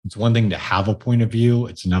It's one thing to have a point of view.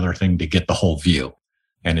 It's another thing to get the whole view.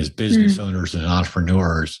 And as business owners and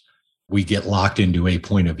entrepreneurs, we get locked into a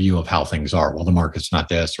point of view of how things are. Well, the market's not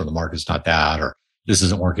this, or the market's not that, or this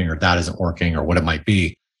isn't working, or that isn't working, or what it might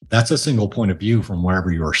be. That's a single point of view from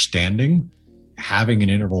wherever you're standing. Having an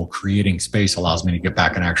interval, creating space allows me to get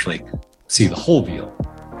back and actually see the whole view.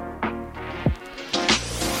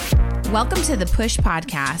 Welcome to the Push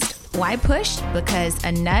Podcast. Why push? Because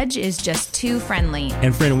a nudge is just too friendly.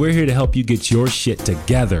 And friend, we're here to help you get your shit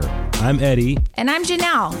together. I'm Eddie. And I'm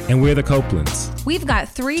Janelle. And we're the Copelands. We've got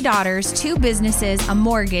 3 daughters, 2 businesses, a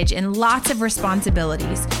mortgage, and lots of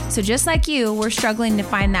responsibilities. So just like you, we're struggling to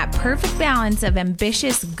find that perfect balance of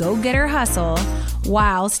ambitious go-getter hustle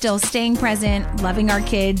while still staying present, loving our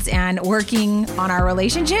kids, and working on our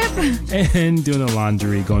relationship. And doing the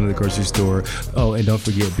laundry, going to the grocery store. Oh, and don't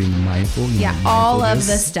forget being mindful. Yeah, all of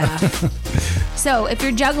the stuff. So if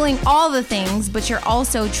you're juggling all the things, but you're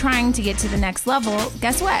also trying to get to the next level,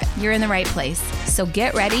 guess what? You're in the right place. So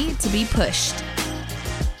get ready to be pushed.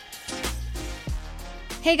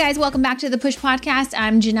 Hey guys, welcome back to the Push Podcast.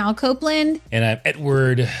 I'm Janelle Copeland. And I'm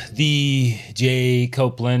Edward the J.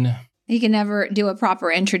 Copeland. You can never do a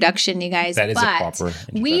proper introduction, you guys. That is a proper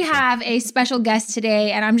introduction. We have a special guest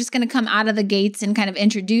today, and I'm just going to come out of the gates and kind of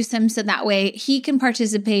introduce him so that way he can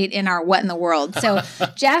participate in our What in the World. So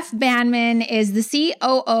Jeff Banman is the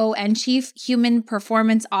COO and Chief Human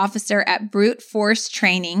Performance Officer at Brute Force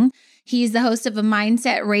Training. He's the host of a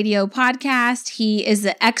Mindset Radio podcast. He is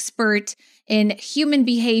the expert in human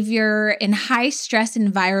behavior in high-stress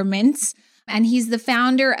environments. And he's the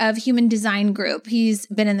founder of Human Design Group. He's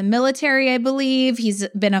been in the military, I believe. He's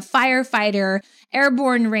been a firefighter,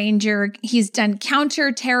 airborne ranger. He's done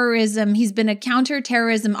counterterrorism. He's been a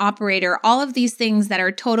counterterrorism operator. All of these things that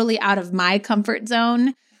are totally out of my comfort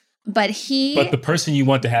zone. But the person you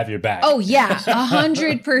want to have your back. Oh, yeah,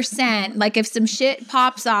 100%. Like if some shit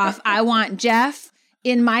pops off, I want Jeff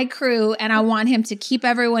in my crew, and I want him to keep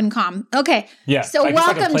everyone calm. Okay. Yeah. So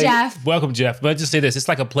welcome, Jeff. Welcome, Jeff. But just say this. It's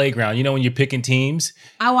like a playground. You know, when you're picking teams.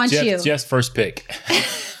 I want you. Jeff's first pick.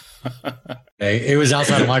 Hey, it was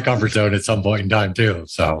outside of my comfort zone at some point in time too.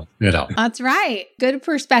 So, you know. That's right. Good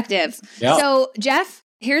perspective. Yep. So Jeff,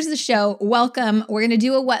 here's the show. Welcome. We're going to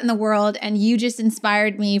do a What in the World, and you just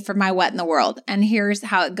inspired me for my What in the World. And here's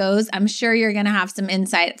how it goes. I'm sure you're going to have some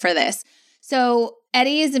insight for this. So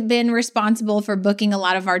Eddie has been responsible for booking a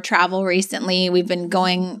lot of our travel recently. We've been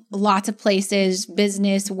going lots of places,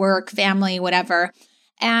 business, work, family, whatever.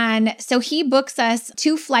 And so he books us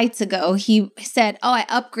 2 flights ago. He said, I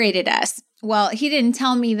upgraded us. Well, he didn't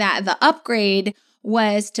tell me that the upgrade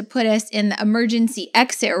was to put us in the emergency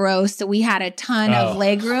exit row. So we had a ton of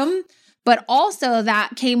legroom, but also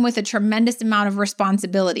that came with a tremendous amount of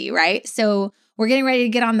responsibility, right? So we're getting ready to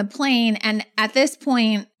get on the plane. And at this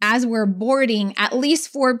point, as we're boarding, at least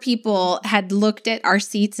 4 people had looked at our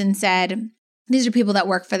seats and said, these are people that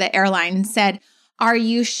work for the airline, said, are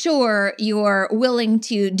you sure you're willing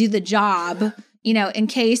to do the job, you know, in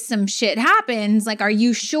case some shit happens? Like, are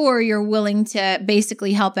you sure you're willing to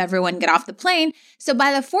basically help everyone get off the plane? So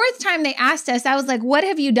by the 4th time they asked us, I was like, what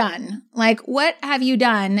have you done? Like, what have you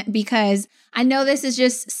done? Because I know this is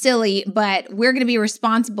just silly, but we're going to be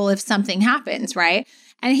responsible if something happens, right?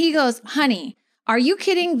 And he goes, honey, are you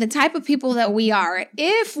kidding? The type of people that we are,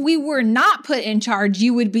 if we were not put in charge,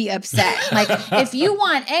 you would be upset. Like if you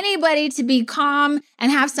want anybody to be calm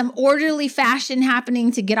and have some orderly fashion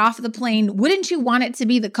happening to get off the plane, wouldn't you want it to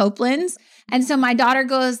be the Copelands? And so my daughter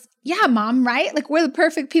goes, yeah, mom, right? Like we're the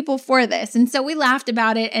perfect people for this. And so we laughed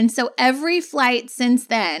about it. And so every flight since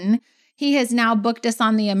then, he has now booked us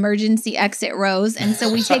on the emergency exit rows. And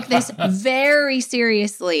so we take this very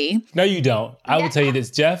seriously. No, you don't. I will tell you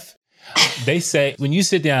this, Jeff. They say, when you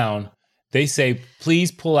sit down, they say,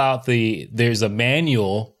 please pull out there's a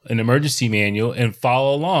manual, an emergency manual, and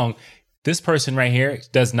follow along. This person right here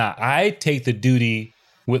does not. I take the duty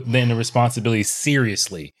and the responsibility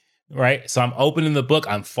seriously, right? So I'm opening the book.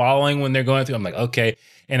 I'm following when they're going through. I'm like, okay.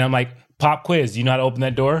 And I'm like, pop quiz. Do you know how to open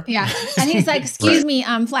that door? Yeah. And he's like, excuse me,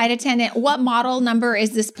 flight attendant, what model number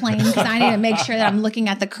is this plane? Because I need to make sure that I'm looking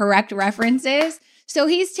at the correct references. So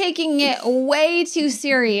he's taking it way too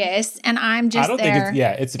serious, and I'm just there.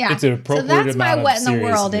 It's an appropriate So that's my amount What of in the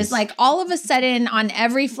World is like all of a sudden on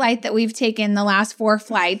every flight that we've taken, the last 4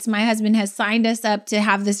 flights, my husband has signed us up to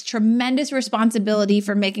have this tremendous responsibility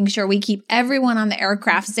for making sure we keep everyone on the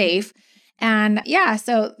aircraft safe. And yeah,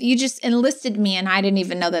 so you just enlisted me, and I didn't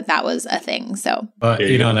even know that was a thing. So,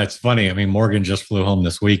 you know, that's funny. I mean, Morgan just flew home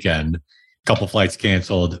this weekend, a couple flights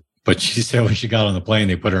canceled, but she said when she got on the plane,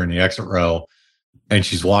 they put her in the exit row. And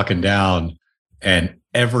she's walking down, and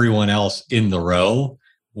everyone else in the row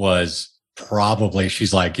was probably,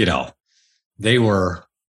 she's like, they were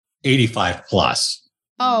 85 plus.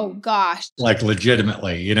 Oh gosh. Like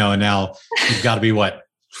legitimately, and now you've got to be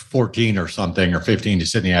 14 or something or 15 to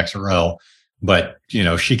sit in the exit row. But,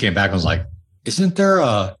 she came back and was like, isn't there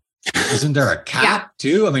a cap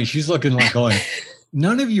too? I mean, she's looking like going,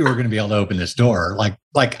 none of you are going to be able to open this door.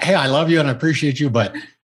 Like, hey, I love you and I appreciate you, but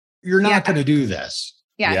you're not going to do this.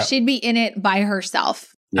 Yeah. Yep. She'd be in it by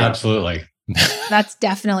herself. Yeah. Absolutely. That's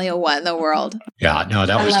definitely a what in the world. Yeah, no,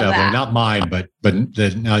 that was definitely not mine, but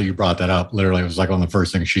now you brought that up, literally it was like one of the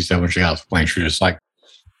first things she said when she got off the plane. She was just like,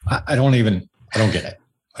 I don't get it.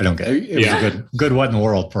 I don't get it. It was a good what in the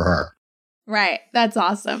world for her. Right. That's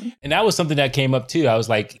awesome. And that was something that came up too. I was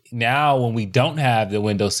like, now when we don't have the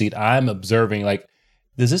window seat, I'm observing like,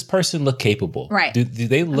 does this person look capable? Right. Do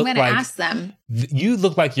they look I'm like... ask them. You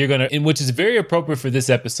look like you're going to, which is very appropriate for this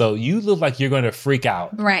episode, you look like you're going to freak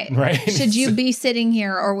out. Right. Right. Should you be sitting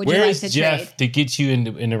here or would you like to Jeff trade? to get you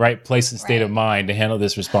in the right place and state of mind to handle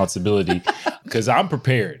this responsibility? Because I'm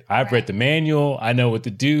prepared. I've read the manual. I know what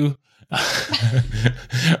to do.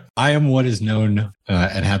 I am what is known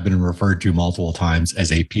and have been referred to multiple times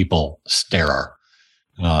as a people starer.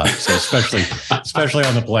 So especially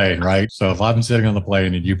on the plane, right? So if I'm sitting on the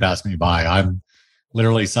plane and you pass me by, I'm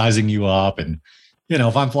literally sizing you up. And,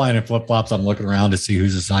 if I'm flying in flip-flops, I'm looking around to see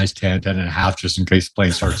who's a size 10, 10 and a half, just in case the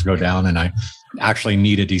plane starts to go down and I actually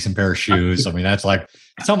need a decent pair of shoes. I mean, that's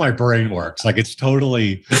how my brain works. Like it's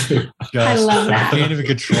totally I love that. I can't even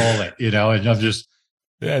control it, and I'm just,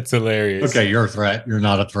 that's hilarious. Okay, you're a threat. You're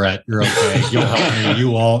not a threat. You're okay. You'll help me.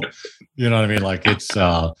 You won't. You know what I mean? Like it's,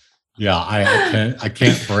 I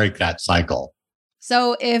can't break that cycle.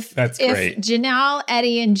 So if Janelle,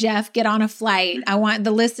 Eddie, and Jeff get on a flight, I want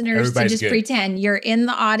the listeners to just pretend you're in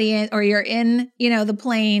the audience or you're in, the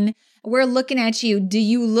plane. We're looking at you. Do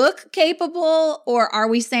you look capable, or are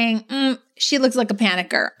we saying, she looks like a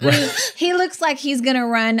panicker? He looks like he's going to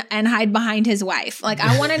run and hide behind his wife. Like,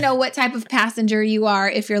 I want to know what type of passenger you are.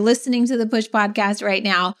 If you're listening to the Push Podcast right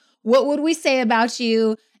now, what would we say about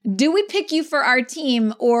you? Do we pick you for our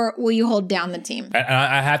team, or will you hold down the team?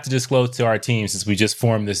 I have to disclose to our team, since we just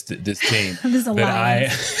formed this team,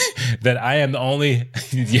 that I am the only,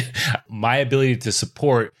 my ability to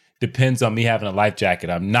support depends on me having a life jacket.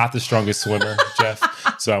 I'm not the strongest swimmer,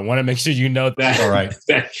 Jeff. So I want to make sure you know that. All right.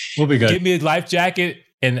 We'll be good. Give me a life jacket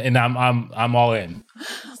and I'm all in.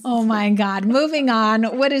 Oh my God. Moving on.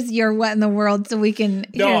 What is your what in the world so we can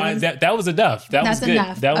that was enough. That's good.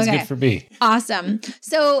 Enough. That was good for me. Awesome.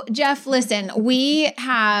 So Jeff, listen, we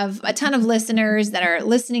have a ton of listeners that are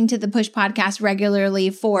listening to the Push Podcast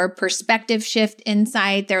regularly for perspective shift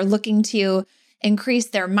insight. They're looking to increase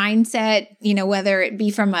their mindset, whether it be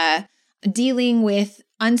from dealing with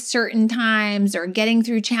uncertain times or getting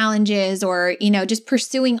through challenges or, just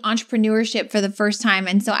pursuing entrepreneurship for the first time.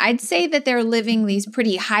 And so I'd say that they're living these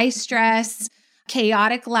pretty high stress,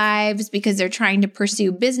 chaotic lives because they're trying to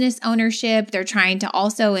pursue business ownership. They're trying to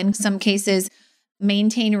also, in some cases,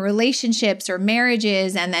 maintain relationships or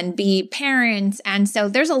marriages and then be parents. And so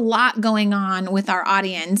there's a lot going on with our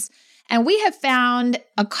audience. And we have found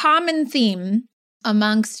a common theme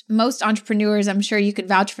amongst most entrepreneurs. I'm sure you could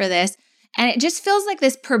vouch for this. And it just feels like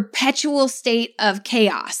this perpetual state of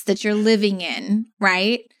chaos that you're living in,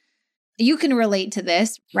 right? You can relate to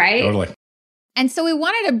this, right? Totally. And so we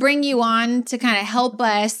wanted to bring you on to kind of help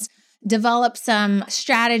us develop some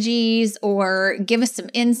strategies or give us some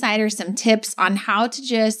insight or some tips on how to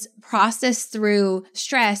just process through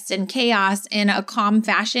stress and chaos in a calm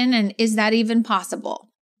fashion. And is that even possible?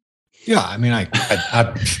 Yeah, I mean, I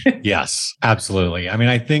yes, absolutely. I mean,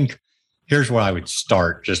 I think here's where I would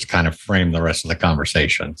start just to kind of frame the rest of the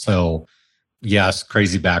conversation. So, yes,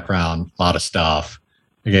 crazy background, a lot of stuff.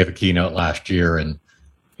 I gave a keynote last year and,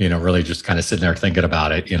 really just kind of sitting there thinking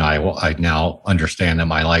about it. I now understand that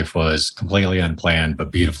my life was completely unplanned,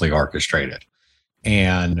 but beautifully orchestrated.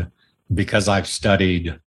 And because I've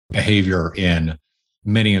studied behavior in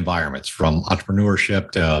many environments, from entrepreneurship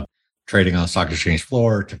to trading on the stock exchange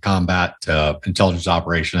floor, to combat, to intelligence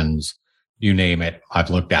operations, you name it, I've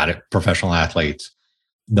looked at it, professional athletes.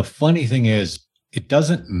 The funny thing is, it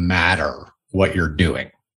doesn't matter what you're doing,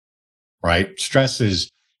 right? Stress is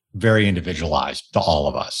very individualized to all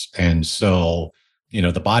of us. And so,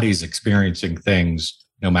 the body's experiencing things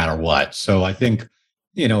no matter what. So I think,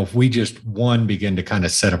 if we just begin to kind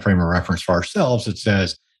of set a frame of reference for ourselves, it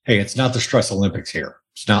says, hey, it's not the stress Olympics here.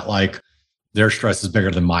 It's not like their stress is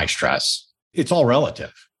bigger than my stress. It's all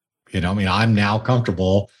relative. I'm now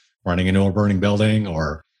comfortable running into a burning building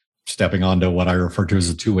or stepping onto what I refer to as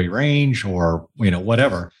a two-way range or,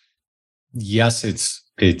 whatever. Yes, it's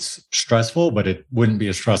it's stressful, but it wouldn't be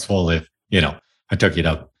as stressful if, I took you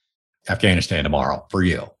to Afghanistan tomorrow for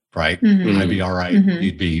you, right? I'd be all right.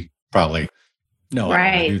 You'd be probably, no, I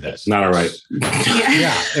don't want to do this. Not all right.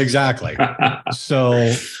 Yeah, exactly.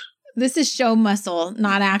 So this is show muscle,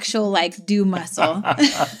 not actual do muscle. I'm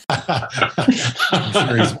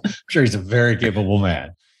sure he's a very capable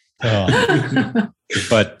man.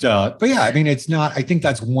 But yeah, I mean, it's not, I think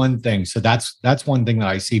that's one thing. So that's one thing that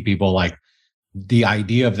I see people like, the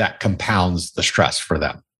idea of that compounds the stress for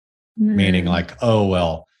them, meaning like, oh,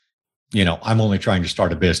 well, I'm only trying to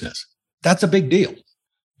start a business. That's a big deal.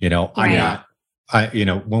 When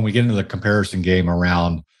we get into the comparison game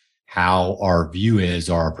around how our view is,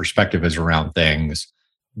 or our perspective is around things,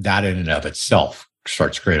 that in and of itself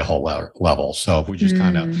starts to create a whole level. So if we just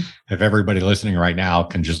kind of, if everybody listening right now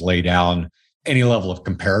can just lay down any level of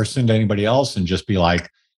comparison to anybody else and just be like,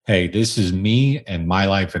 hey, this is me and my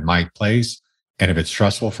life and my place. And if it's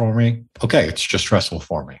stressful for me, okay, it's just stressful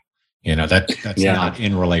for me. That's not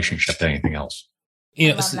in relationship to anything else.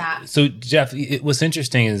 So Jeff, what's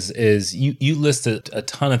interesting is you listed a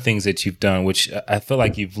ton of things that you've done, which I feel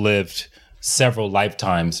like you've lived several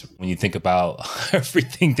lifetimes when you think about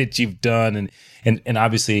everything that you've done. And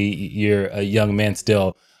obviously you're a young man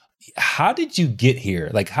still. How did you get here?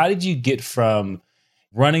 Like, how did you get from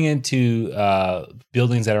running into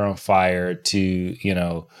buildings that are on fire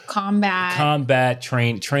to, combat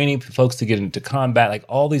training folks to get into combat, like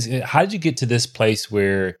all these, how did you get to this place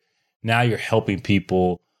where now you're helping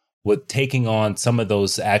people with taking on some of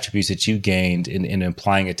those attributes that you gained and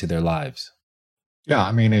applying it to their lives? Yeah.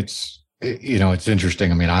 I mean, it's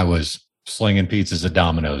interesting. I mean, I was slinging pizzas at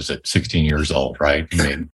Domino's at 16 years old, right? I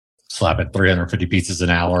mean, slapping 350 pizzas an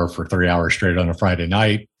hour for 3 hours straight on a Friday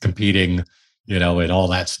night, competing, and all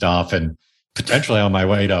that stuff, and potentially on my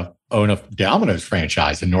way to own a Domino's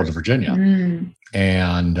franchise in Northern Virginia.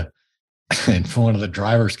 And one of the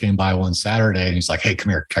drivers came by one Saturday and he's like, hey, come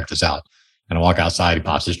here, check this out. And I walk outside, he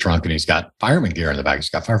pops his trunk and he's got fireman gear in the back. He's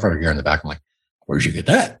got firefighter gear in the back. I'm like, where'd you get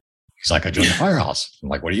that? He's like, I joined the firehouse. I'm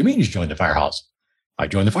like, what do you mean you joined the firehouse? I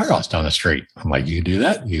joined the firehouse down the street. I'm like, you can do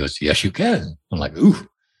that? He goes, yes, you can. I'm like, ooh.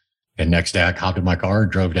 And next day I hopped in my car,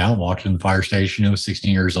 drove down, walked in the fire station. I was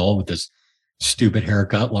 16 years old with this stupid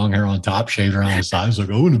haircut, long hair on top, shaved around the sides.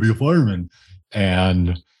 Like, I want to be a fireman.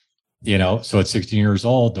 And, so at 16 years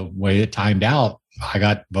old, the way it timed out, I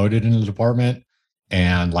got voted into the department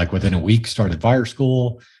and like within a week started fire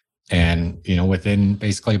school. And, within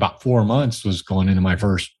basically about 4 months was going into my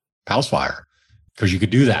first house fire, because you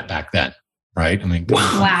could do that back then. Right. I mean,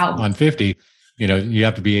 wow. On 50, you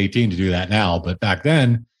have to be 18 to do that now. But back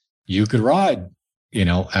then you could ride,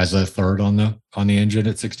 as a third on the engine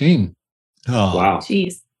at 16. Wow.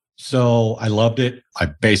 Jeez. So I loved it. I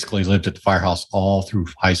basically lived at the firehouse all through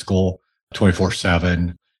high school,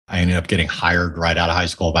 24/7. I ended up getting hired right out of high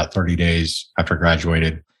school about 30 days after I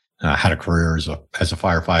graduated. Had a career as a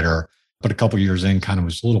firefighter, but a couple of years in, kind of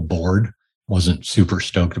was a little bored. Wasn't super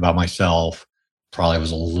stoked about myself. Probably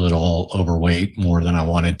was a little overweight more than I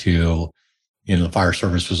wanted to. The fire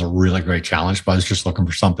service was a really great challenge, but I was just looking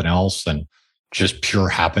for something else, and just pure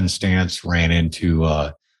happenstance ran into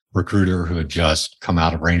a recruiter who had just come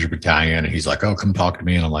out of Ranger Battalion. And he's like, oh, come talk to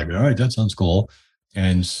me. And I'm like, all right, that sounds cool.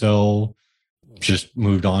 And so just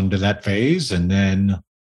moved on to that phase. And then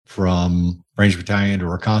from Ranger Battalion to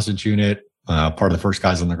reconnaissance unit, part of the first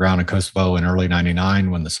guys on the ground in Kosovo in early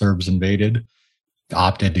 99 when the Serbs invaded,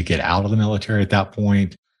 opted to get out of the military at that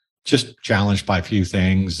point, just challenged by a few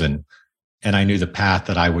things. And I knew the path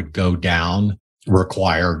that I would go down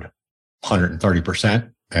required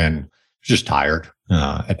 130% and just tired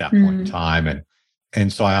at that point in time.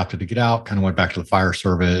 And so I opted to get out, kind of went back to the fire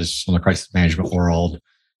service on the crisis management world,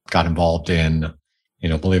 got involved in,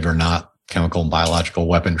 believe it or not, chemical and biological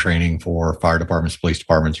weapon training for fire departments, police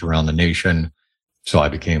departments around the nation. So I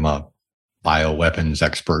became a bioweapons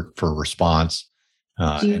expert for response.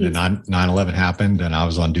 And then 9/11 happened, and I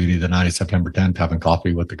was on duty the night of September 10th, having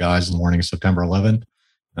coffee with the guys in the morning of September 11th,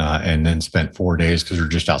 and then spent 4 days, because we were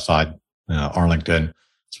just outside Arlington,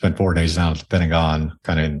 spent 4 days down at the Pentagon,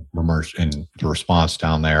 kind of immersed in the response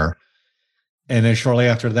down there. And then shortly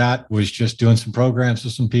after that was just doing some programs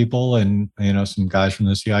with some people, and, some guys from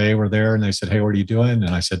the CIA were there, and they said, hey, what are you doing?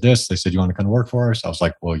 And I said this. They said, you want to come to work for us? I was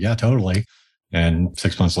like, well, yeah, totally. And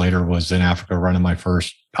 6 months later was in Africa running my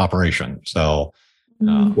first operation. So,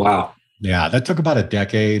 wow. Yeah, that took about a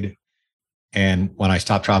decade. And when I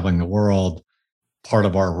stopped traveling the world, part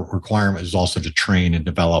of our requirement is also to train and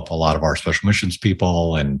develop a lot of our special missions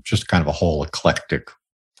people and just kind of a whole eclectic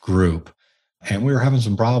group. And we were having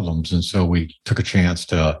some problems. And so we took a chance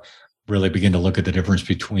to really begin to look at the difference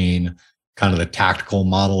between kind of the tactical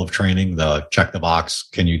model of training, the check the box,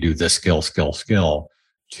 can you do this skill,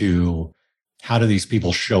 to how do these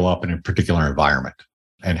people show up in a particular environment?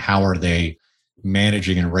 And how are they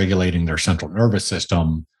managing and regulating their central nervous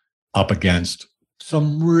system up against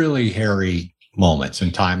some really hairy moments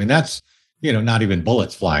in time? And that's, not even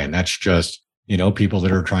bullets flying. That's just, people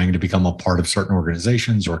that are trying to become a part of certain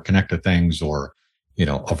organizations or connect to things or,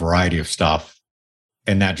 a variety of stuff.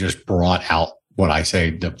 And that just brought out what I say,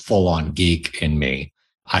 the full on geek in me.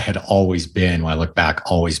 I had always been, when I look back,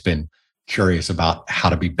 always been curious about how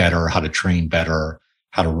to be better, how to train better,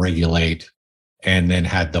 how to regulate, and then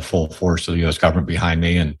had the full force of the US government behind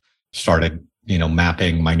me and started,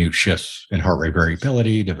 mapping minute shifts in heart rate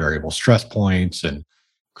variability to variable stress points and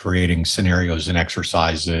creating scenarios and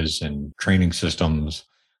exercises and training systems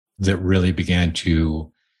that really began to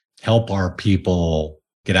help our people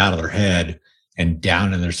get out of their head and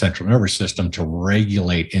down in their central nervous system to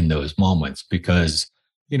regulate in those moments. Because,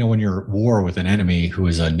 when you're at war with an enemy who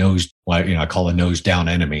is I call a nose down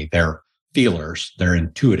enemy, they're feelers, they're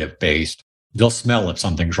intuitive based. They'll smell if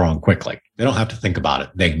something's wrong quickly. They don't have to think about it.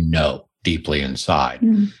 They know deeply inside.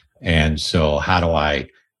 Mm-hmm. And so how do I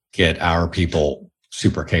get our people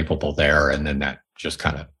super capable there? And then that just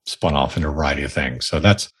kind of spun off into a variety of things. So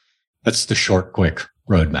that's the short, quick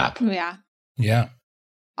roadmap. Yeah. Yeah.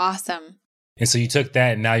 Awesome. And so you took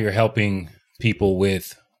that and now you're helping people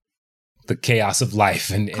with the chaos of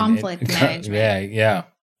life and conflict management. Yeah,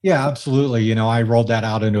 absolutely. I rolled that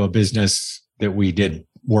out into a business that we did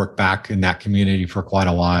work back in that community for quite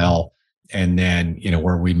a while. And then,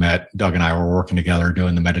 where we met, Doug and I were working together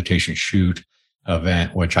doing the meditation shoot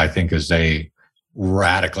event, which I think is a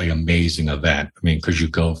radically amazing event. I mean, because you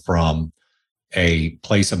go from a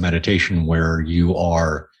place of meditation where you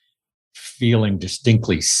are feeling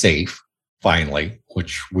distinctly safe, finally,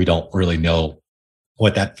 which we don't really know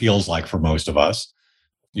what that feels like for most of us.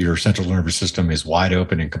 Your central nervous system is wide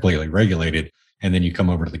open and completely regulated. And then you come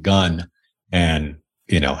over to the gun and,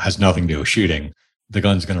 has nothing to do with shooting. The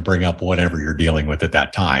gun's going to bring up whatever you're dealing with at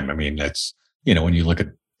that time. I mean, it's, when you look at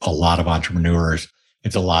a lot of entrepreneurs,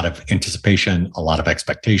 it's a lot of anticipation, a lot of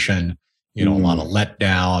expectation, a lot of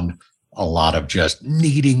letdown, a lot of just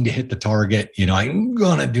needing to hit the target. I'm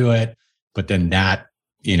going to do it. But then that,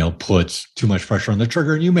 puts too much pressure on the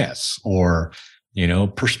trigger and you miss, or,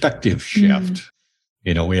 perspective shift.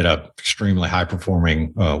 We had a extremely high performing,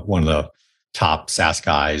 one of the top SaaS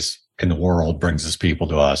guys in the world brings his people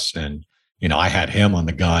to us. And, I had him on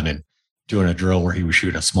the gun and doing a drill where he would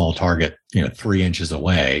shoot a small target, 3 inches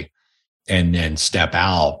away and then step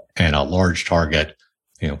out and a large target,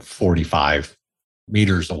 45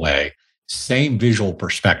 meters away, same visual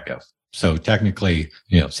perspective. So technically,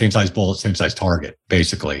 same size bullet, same size target,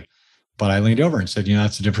 basically. But I leaned over and said,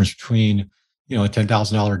 that's the difference between, a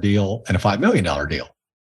 $10,000 deal and a $5 million deal.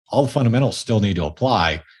 All the fundamentals still need to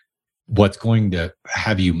apply. What's going to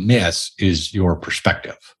have you miss is your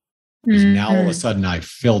perspective. Because now all of a sudden I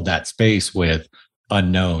filled that space with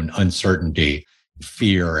unknown, uncertainty,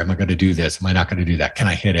 fear. Am I going to do this? Am I not going to do that? Can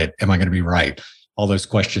I hit it? Am I going to be right? All those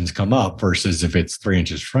questions come up versus if it's 3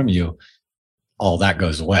 inches from you, all that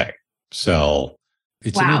goes away. So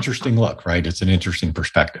it's an interesting look, right? It's an interesting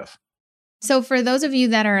perspective. So for those of you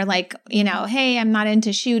that are like, hey, I'm not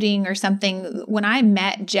into shooting or something, when I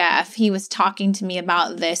met Jeff, he was talking to me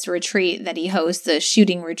about this retreat that he hosts, the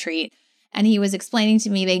shooting retreat. And he was explaining to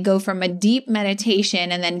me they go from a deep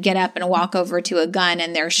meditation and then get up and walk over to a gun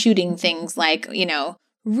and they're shooting things like,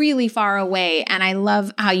 really far away. And I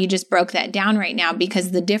love how you just broke that down right now,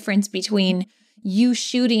 because the difference between you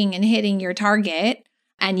shooting and hitting your target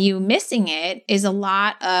and you missing it is a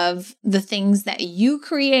lot of the things that you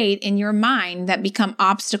create in your mind that become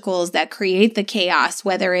obstacles that create the chaos,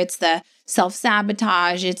 whether it's the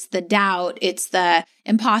self-sabotage, it's the doubt, it's the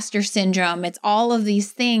imposter syndrome, it's all of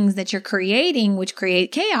these things that you're creating, which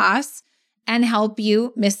create chaos and help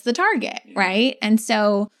you miss the target, right? And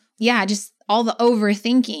so, just all the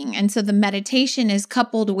overthinking. And so the meditation is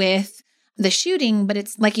coupled with the shooting, but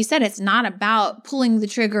it's like you said, it's not about pulling the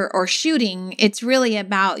trigger or shooting. It's really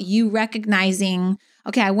about you recognizing,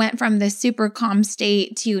 okay, I went from this super calm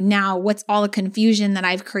state to now what's all the confusion that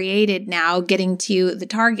I've created now getting to the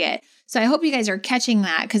target. So I hope you guys are catching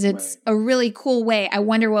that, because it's a really cool way. I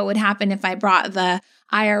wonder what would happen if I brought the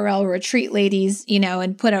IRL retreat ladies,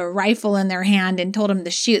 and put a rifle in their hand and told them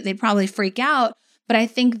to shoot. They'd probably freak out. But I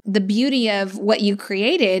think the beauty of what you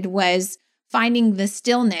created was finding the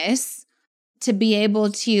stillness to be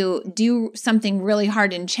able to do something really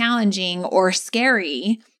hard and challenging or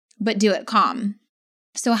scary, but do it calm.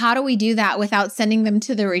 So how do we do that without sending them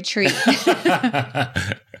to the retreat?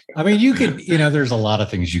 I mean, you can, there's a lot of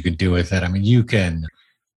things you can do with it. I mean, you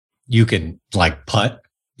can like putt,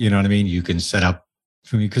 you know what I mean? You can set up,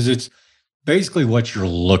 because it's basically what you're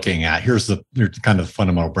looking at. Here's kind of the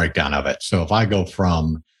fundamental breakdown of it. So if I go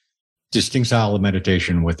from distinct style of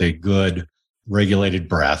meditation with a good regulated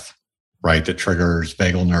breath, right, that triggers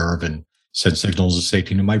vagal nerve and sends signals of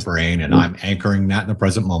safety to my brain, and I'm anchoring that in the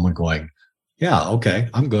present moment going, yeah, okay,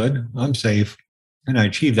 I'm good, I'm safe, and I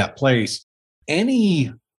achieve that place.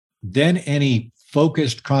 Any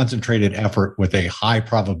focused, concentrated effort with a high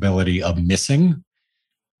probability of missing,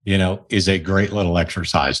 is a great little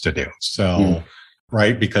exercise to do. So,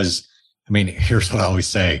 right, because I mean, here's what I always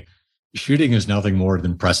say. Shooting is nothing more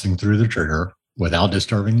than pressing through the trigger without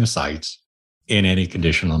disturbing the sights in any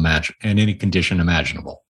condition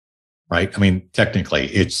imaginable, right? I mean, technically,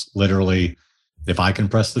 it's literally, if I can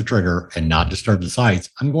press the trigger and not disturb the sights,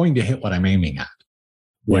 I'm going to hit what I'm aiming at.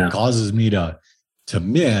 What causes me to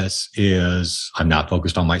miss is I'm not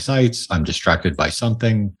focused on my sights. I'm distracted by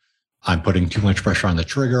something. I'm putting too much pressure on the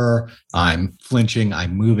trigger. I'm flinching.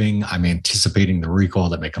 I'm moving. I'm anticipating the recoil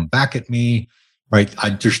that may come back at me, right?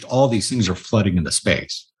 Just all these things are flooding into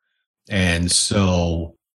space. And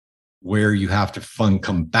so where you have to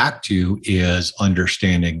come back to is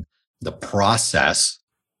understanding the process,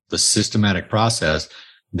 the systematic process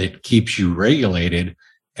that keeps you regulated.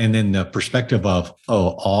 And then the perspective of,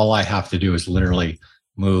 all I have to do is literally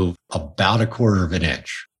move about a quarter of an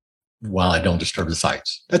inch while I don't disturb the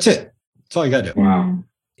sights. That's it. That's all you got to do. Wow.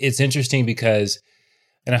 It's interesting because,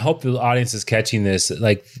 and I hope the audience is catching this,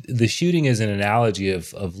 like the shooting is an analogy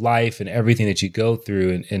of life and everything that you go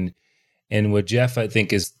through. And what Jeff, I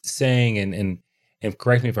think, is saying, and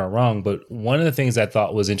correct me if I'm wrong, but one of the things I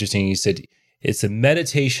thought was interesting, you said it's a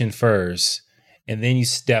meditation first, and then you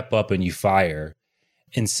step up and you fire.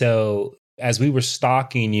 And so as we were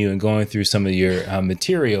stalking you and going through some of your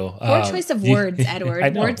material. Poor choice of words,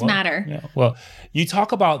 Edward. Words matter. Yeah, well, you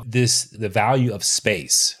talk about the value of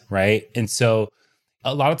space, right? And so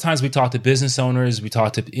a lot of times we talk to business owners, we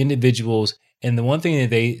talk to individuals, and the one thing that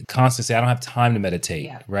they constantly say, I don't have time to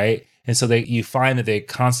meditate, right? And so you find that they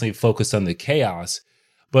constantly focus on the chaos.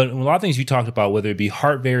 But a lot of things you talked about, whether it be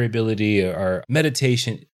heart variability or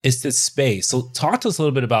meditation, it's the space. So talk to us a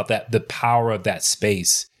little bit about that, the power of that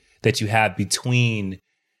space that you have between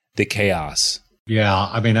the chaos. Yeah,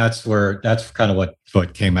 I mean, that's kind of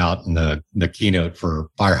what came out in the keynote for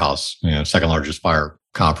Firehouse, second largest fire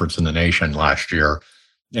conference in the nation last year.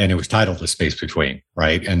 And it was titled The Space Between,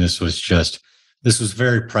 right? And this was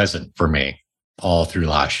very present for me all through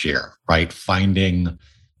last year, right? Finding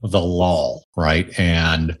the lull, right?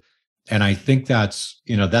 And I think that's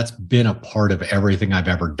been a part of everything I've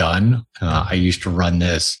ever done. I used to run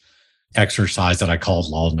this exercise that I called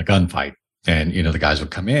Lull in the Gunfight. And, the guys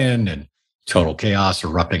would come in and total chaos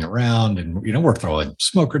erupting around. And, we're throwing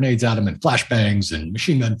smoke grenades at them and flashbangs and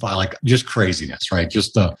machine gun fire, like just craziness, right?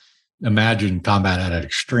 Just imagine combat at an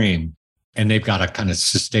extreme. And they've got to kind of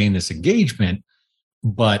sustain this engagement.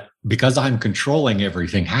 But because I'm controlling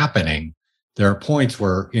everything happening, there are points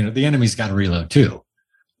where, the enemy's got to reload too,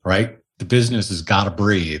 right? The business has got to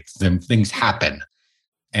breathe. Then things happen.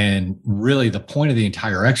 And really the point of the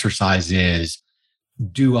entire exercise is,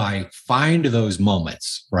 do I find those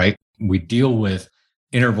moments, right? We deal with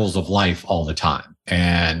intervals of life all the time,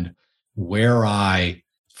 and where I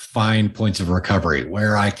find points of recovery,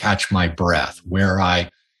 where I catch my breath, where I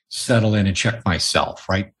settle in and check myself,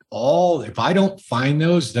 right? If I don't find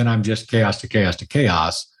those, then I'm just chaos to chaos to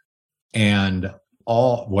chaos. And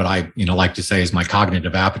all what I, like to say is my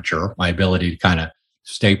cognitive aperture, my ability to kind of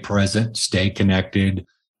stay present, stay connected,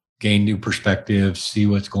 gain new perspectives, see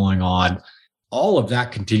what's going on. All of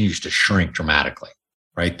that continues to shrink dramatically,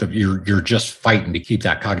 right? You're just fighting to keep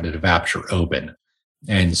that cognitive aperture open.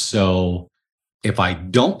 And so if I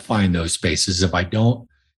don't find those spaces, if I don't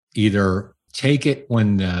either take it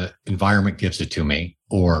when the environment gives it to me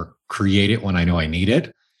or create it when I know I need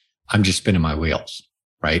it, I'm just spinning my wheels,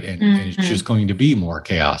 right? And it's just going to be more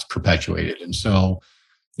chaos perpetuated. And so,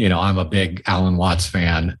 I'm a big Alan Watts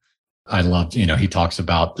fan. I love, he talks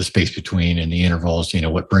about the space between and the intervals,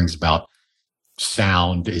 what brings about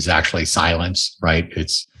sound is actually silence, right?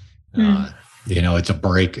 It's, it's a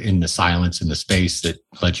break in the silence in the space that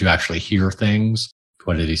lets you actually hear things.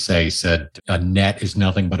 What did he say? He said, a net is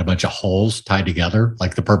nothing but a bunch of holes tied together.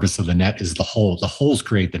 Like the purpose of the net is the hole. The holes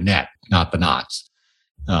create the net, not the knots,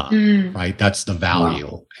 right? That's the value.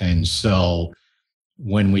 Wow. And so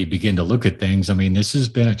when we begin to look at things, I mean, this has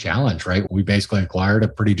been a challenge, right? We basically acquired a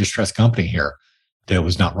pretty distressed company here that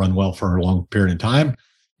was not run well for a long period of time.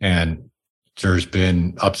 And there's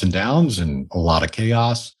been ups and downs and a lot of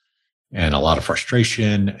chaos and a lot of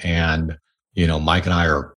frustration. And, Mike and I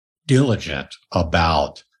are diligent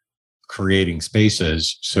about creating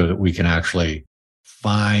spaces so that we can actually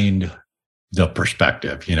find the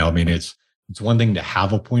perspective. It's one thing to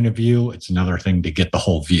have a point of view. It's another thing to get the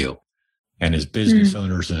whole view. And as business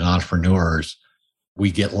owners and entrepreneurs,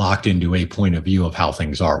 we get locked into a point of view of how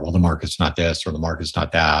things are. Well, the market's not this, or the market's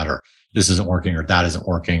not that, or this isn't working, or that isn't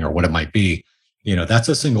working, or what it might be. That's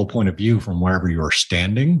a single point of view from wherever you're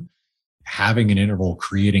standing. Having an interval,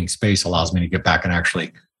 creating space allows me to get back and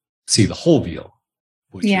actually see the whole view,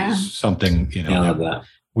 which is something, that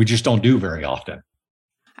we just don't do very often.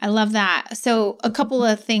 I love that. So a couple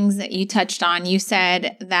of things that you touched on. You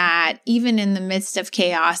said that even in the midst of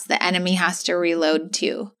chaos, the enemy has to reload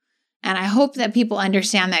too. And I hope that people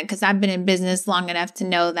understand that, because I've been in business long enough to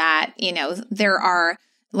know that, there are,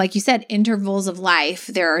 like you said, intervals of life.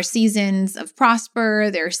 There are seasons of prosper,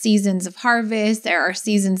 there are seasons of harvest, there are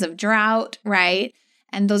seasons of drought, right?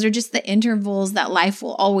 And those are just the intervals that life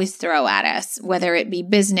will always throw at us, whether it be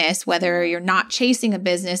business, whether you're not chasing a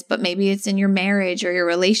business, but maybe it's in your marriage or your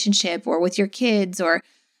relationship or with your kids or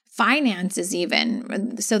finances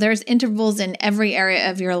even. So there's intervals in every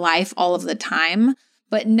area of your life all of the time.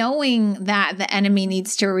 But knowing that the enemy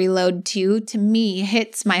needs to reload too, to me,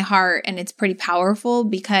 hits my heart, and it's pretty powerful,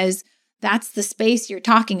 because that's the space you're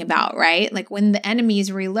talking about, right? Like when the enemy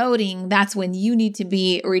is reloading, that's when you need to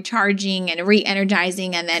be recharging and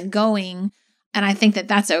re-energizing and then going. And I think that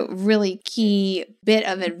that's a really key bit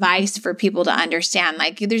of advice for people to understand.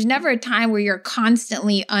 Like there's never a time where you're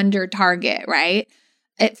constantly under target, right?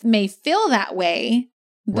 It may feel that way,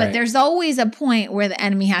 but there's always a point where the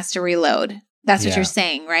enemy has to reload. That's what you're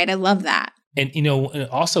saying, right? I love that. And,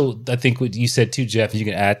 also, I think what you said too, Jeff, you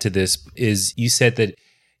can add to this, is you said that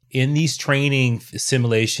in these training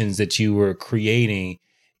simulations that you were creating,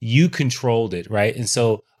 you controlled it, right? And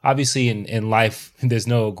so obviously in life, there's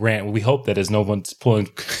no grant. We hope that there's no one's pulling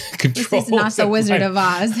control. This is not the Wizard of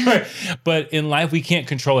Oz. Right. But in life, we can't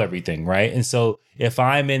control everything, right? And so if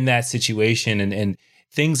I'm in that situation and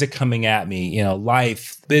things are coming at me,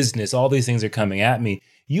 life, business, all these things are coming at me,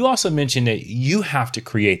 you also mentioned that you have to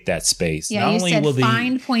create that space. Yeah, not you said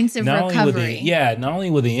find points of recovery. Not only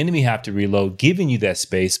will the enemy have to reload, giving you that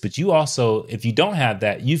space, but you also, if you don't have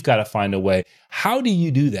that, you've got to find a way. How do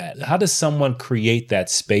you do that? How does someone create that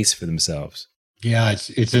space for themselves? Yeah,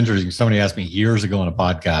 it's interesting. Somebody asked me years ago on a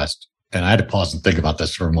podcast, and I had to pause and think about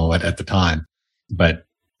this for a moment at the time, but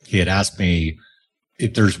he had asked me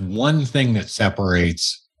if there's one thing that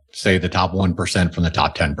separates, say, the top 1% from the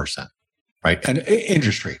top 10%. Right. And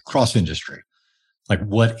industry, cross industry, like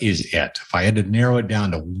what is it? If I had to narrow it down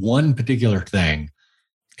to one particular thing,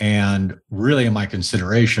 and really in my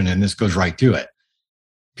consideration, and this goes right to it,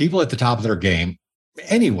 people at the top of their game,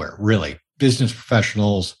 anywhere, really, business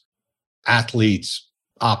professionals, athletes,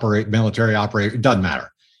 military operate, it doesn't matter.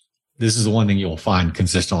 This is the one thing you'll find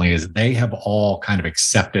consistently is they have all kind of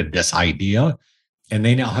accepted this idea, and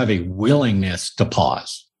they now have a willingness to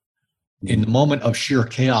pause in the moment of sheer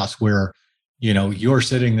chaos where you're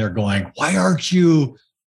sitting there going, why aren't you?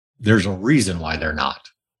 There's a reason why they're not.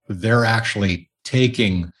 They're actually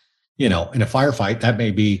taking, in a firefight, that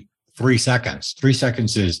may be 3 seconds. 3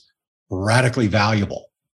 seconds is radically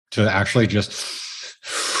valuable to actually just,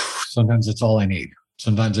 sometimes it's all I need.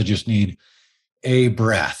 Sometimes I just need a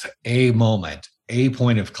breath, a moment, a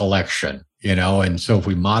point of collection, and so if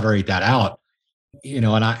we moderate that out,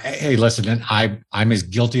 hey, listen, and I'm as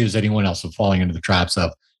guilty as anyone else of falling into the traps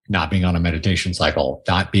of not being on a meditation cycle,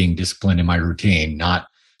 not being disciplined in my routine, not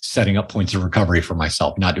setting up points of recovery for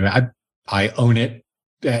myself, not doing I own it,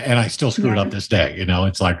 and I still screw it up this day.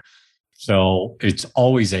 It's like, so it's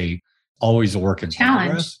always a work in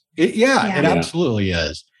progress. It absolutely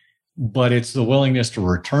is. But it's the willingness to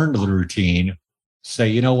return to the routine, say,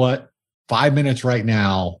 you know what, 5 minutes right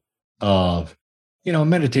now of,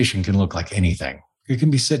 meditation can look like anything. You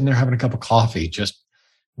can be sitting there having a cup of coffee, just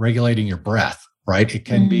regulating your breath. Right? It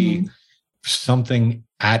can be something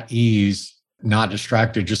at ease, not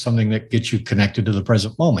distracted, just something that gets you connected to the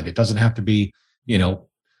present moment. It doesn't have to be,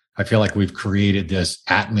 I feel like we've created this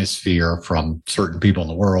atmosphere from certain people in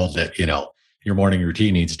the world that, your morning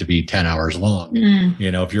routine needs to be 10 hours long.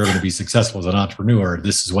 If you're going to be successful as an entrepreneur,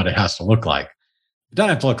 this is what it has to look like. It doesn't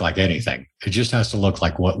have to look like anything. It just has to look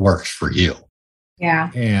like what works for you. Yeah.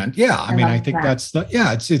 And I think that's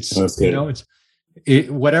it's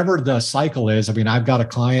whatever the cycle is. I've got a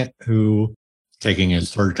client who taking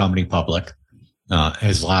his third company public,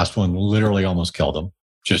 his last one literally almost killed him.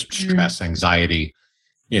 Just stress, anxiety.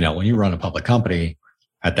 When you run a public company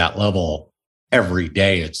at that level, every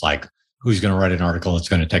day it's like, who's going to write an article that's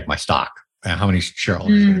going to take my stock? And how many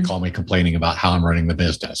shareholders are going to call me complaining about how I'm running the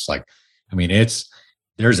business? Like, I mean,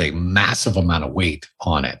 there's a massive amount of weight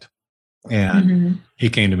on it. And he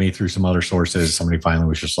came to me through some other sources. Somebody finally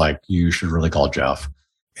was just like, you should really call Jeff.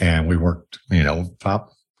 And we worked,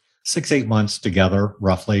 about 6-8 months together,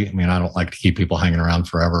 roughly. I mean, I don't like to keep people hanging around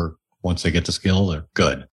forever. Once they get the skill, they're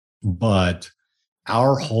good. But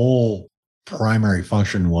our whole primary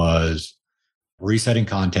function was resetting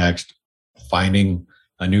context, finding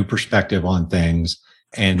a new perspective on things,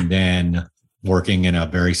 and then working in a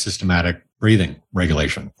very systematic breathing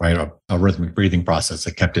regulation, right? A rhythmic breathing process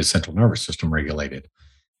that kept his central nervous system regulated.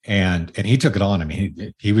 And he took it on. I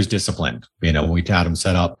mean, he was disciplined. We had him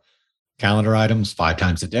set up calendar items 5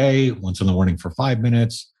 times a day, once in the morning for 5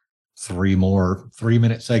 minutes, 3 more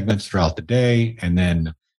 3-minute segments throughout the day, and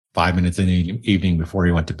then 5 minutes in the evening before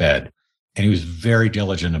he went to bed. And he was very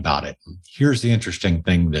diligent about it. Here's the interesting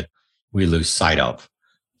thing that we lose sight of.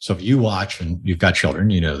 So if you watch, and you've got children,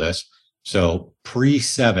 you know this. So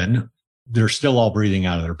pre-7, they're still all breathing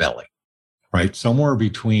out of their belly, right? Somewhere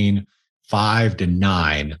between 5 to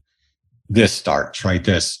 9, this starts, right?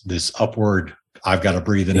 This upward, I've got to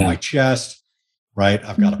breathe into my chest, right?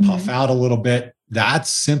 I've got to puff out a little bit. That's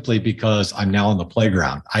simply because I'm now on the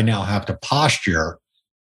playground. I now have to posture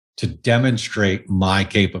to demonstrate my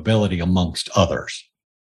capability amongst others.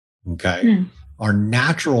 Okay. Our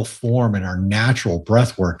natural form and our natural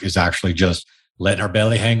breath work is actually just letting our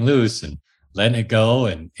belly hang loose and letting it go,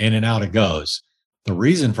 and in and out it goes. The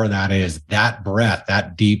reason for that is that breath,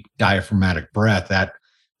 that deep diaphragmatic breath, that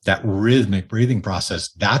rhythmic breathing process,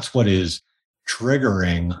 that's what is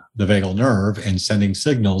triggering the vagal nerve and sending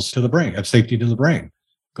signals to the brain of safety to the brain,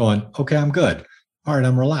 going, okay, I'm good. All right,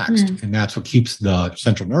 I'm relaxed. And that's what keeps the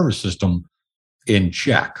central nervous system in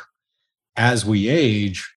check. As we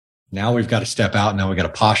age, now we've got to step out. Now we got to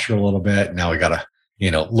posture a little bit. Now we got to,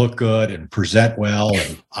 look good and present well.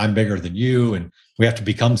 And I'm bigger than you. And we have to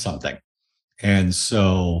become something. And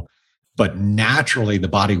so, but naturally the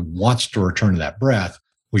body wants to return to that breath.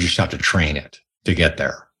 We just have to train it to get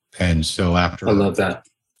there. And so I love that.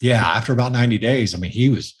 Yeah. After about 90 days, I mean,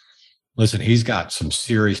 he's got some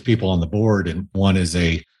serious people on the board. And one is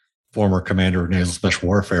a former commander of Naval Special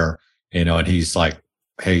Warfare, and he's like,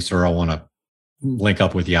 hey, sir, I want to link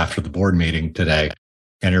up with you after the board meeting today.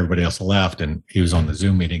 And everybody else left. And he was on the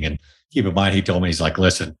Zoom meeting. And keep in mind, he told me, he's like,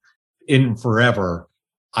 listen, in forever,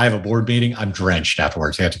 I have a board meeting. I'm drenched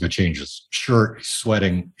afterwards. He had to go change his shirt. He's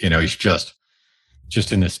sweating. He's just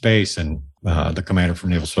in this space. And the commander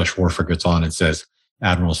from Naval Special Warfare gets on and says,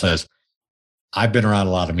 Admiral says, I've been around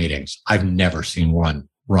a lot of meetings. I've never seen one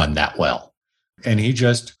run that well. And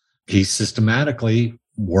he systematically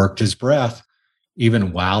worked his breath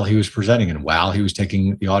even while he was presenting and while he was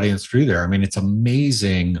taking the audience through there. I mean, it's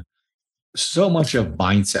amazing. So much of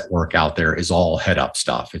mindset work out there is all head up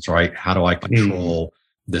stuff. It's right. How do I control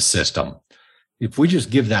the system? If we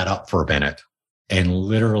just give that up for a minute and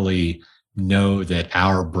literally know that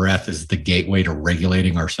our breath is the gateway to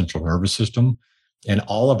regulating our central nervous system, and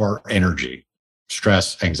all of our energy,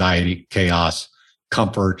 stress, anxiety, chaos,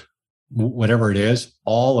 comfort, whatever it is,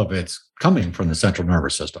 all of it's coming from the central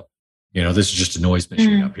nervous system. This is just a noise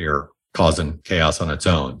machine up here causing chaos on its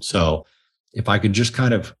own. So if I can just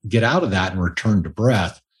kind of get out of that and return to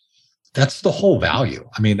breath, that's the whole value.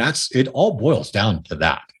 I mean, it all boils down to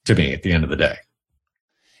that, to me, at the end of the day.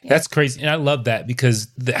 That's crazy. And I love that,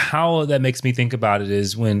 because how that makes me think about it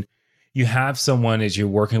is when you have someone as you're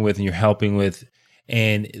working with and you're helping with,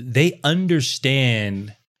 and they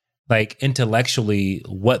understand like intellectually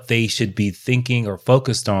what they should be thinking or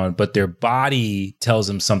focused on, but their body tells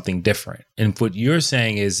them something different. And what you're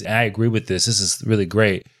saying is, and I agree with this is really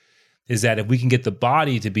great, is that if we can get the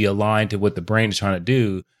body to be aligned to what the brain is trying to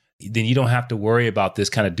do, then you don't have to worry about this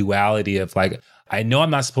kind of duality of like, I know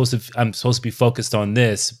I'm supposed to be focused on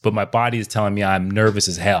this, but my body is telling me I'm nervous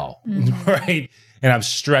as hell, right? And I'm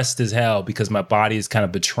stressed as hell because my body is kind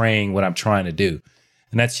of betraying what I'm trying to do.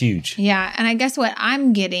 And that's huge. Yeah. And I guess what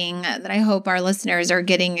I'm getting, that I hope our listeners are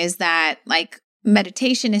getting, is that like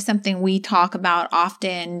meditation is something we talk about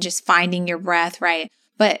often, just finding your breath, right?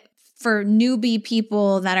 But for newbie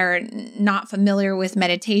people that are not familiar with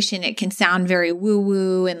meditation, it can sound very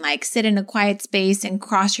woo-woo and like sit in a quiet space and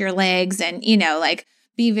cross your legs and, like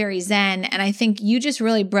be very zen. And I think you just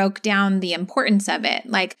really broke down the importance of it.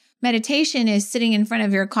 Like meditation is sitting in front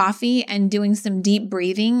of your coffee and doing some deep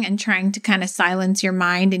breathing and trying to kind of silence your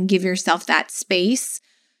mind and give yourself that space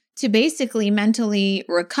to basically mentally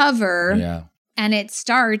recover. Yeah. And it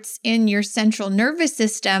starts in your central nervous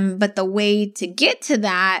system. But the way to get to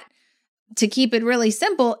that to keep it really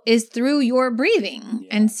simple, is through your breathing.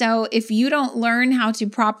 Yeah. And so if you don't learn how to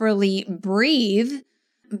properly breathe,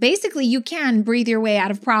 basically you can breathe your way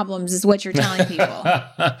out of problems is what you're telling people,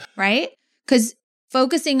 right? Because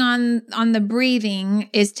focusing on the breathing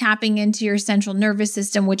is tapping into your central nervous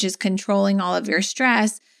system, which is controlling all of your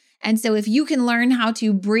stress. And so if you can learn how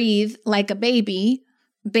to breathe like a baby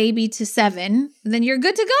to 7, then you're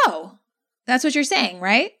good to go. That's what you're saying,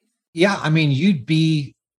 right? Yeah. I mean,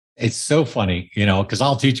 it's so funny, because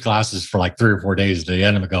I'll teach classes for like 3 or 4 days. At the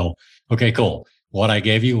end of it, go, okay, cool. What I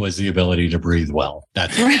gave you was the ability to breathe well.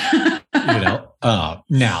 That's, now,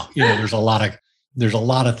 there's a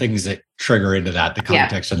lot of things that trigger into that, the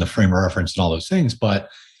context and the frame of reference and all those things. But,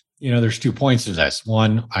 there's 2 points to this.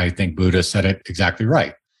 One, I think Buddha said it exactly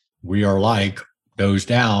right. We are like nose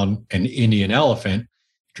down an Indian elephant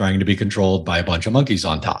trying to be controlled by a bunch of monkeys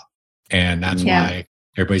on top. And that's why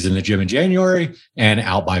everybody's in the gym in January and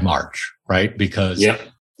out by March, right? Because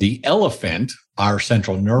the elephant, our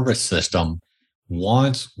central nervous system,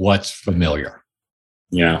 wants what's familiar.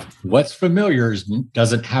 Yeah. What's familiar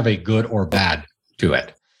doesn't have a good or bad to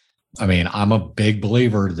it. I mean, I'm a big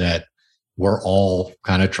believer that we're all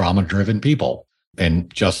kind of trauma-driven people.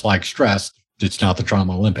 And just like stress, it's not the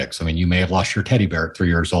trauma Olympics. I mean, you may have lost your teddy bear at 3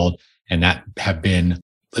 years old, and that have been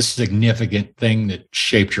a significant thing that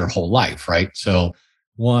shaped your whole life, right? So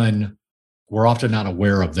one, we're often not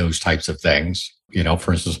aware of those types of things.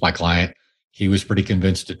 For instance, my client, he was pretty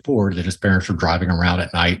convinced at Ford that his parents were driving around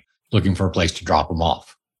at night looking for a place to drop him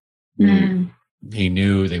off. Mm. He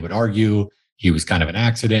knew they would argue. He was kind of an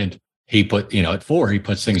accident. He put, at 4, he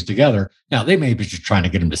puts things together. Now, they may be just trying to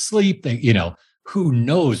get him to sleep. They, who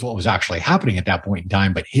knows what was actually happening at that point in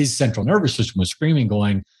time, but his central nervous system was screaming,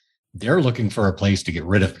 going, they're looking for a place to get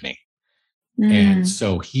rid of me. Mm. And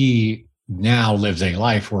so he now lives a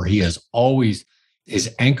life where he is always,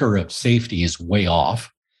 his anchor of safety is way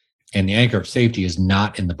off. And the anchor of safety is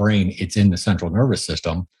not in the brain, it's in the central nervous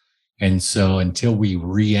system. And so until we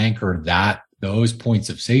re-anchor those points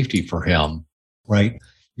of safety for him, right,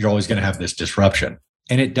 you're always going to have this disruption.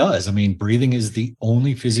 And it does. I mean, breathing is the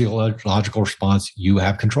only physiological response you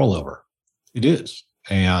have control over. It is.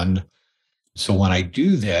 And so when I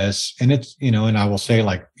do this, and it's, and I will say,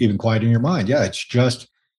 like, even quiet in your mind. Yeah, it's just,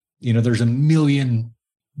 there's a million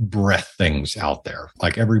breath things out there.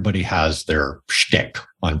 Like, everybody has their shtick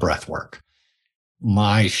on breath work.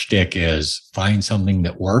 My shtick is find something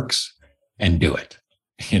that works and do it.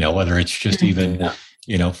 Whether it's just even,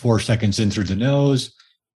 4 seconds in through the nose,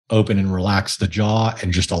 open and relax the jaw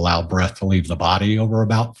and just allow breath to leave the body over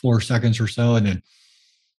about 4 seconds or so, and then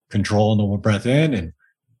control the breath in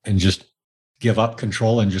and just give up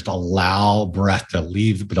control and just allow breath to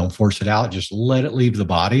leave, but don't force it out. Just let it leave the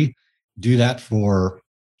body. Do that for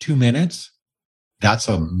 2 minutes. That's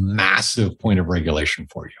a massive point of regulation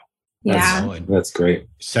for you. Yeah. That's great.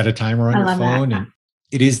 Set a timer on your phone. And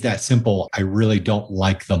it is that simple. I really don't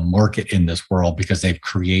like the market in this world because they've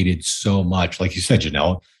created so much. Like you said,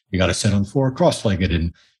 you got to sit on the floor cross-legged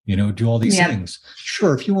and, do all these things.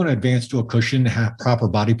 Sure, if you want to advance to a cushion, have proper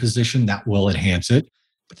body position, that will enhance it.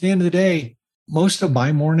 But at the end of the day, most of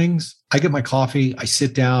my mornings, I get my coffee, I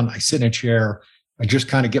sit down, I sit in a chair, I just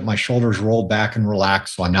kind of get my shoulders rolled back and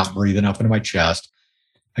relaxed so I'm not breathing up into my chest.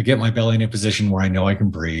 I get my belly in a position where I know I can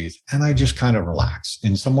breathe, and I just kind of relax.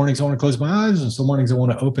 And some mornings I want to close my eyes, and some mornings I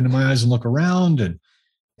want to open my eyes and look around, and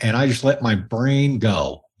I just let my brain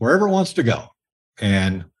go wherever it wants to go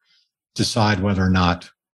and decide whether or not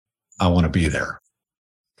I want to be there.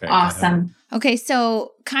 Okay, awesome. Okay,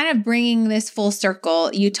 so kind of bringing this full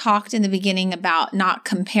circle, you talked in the beginning about not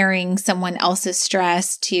comparing someone else's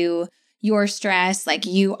stress to your stress, like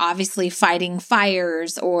you obviously fighting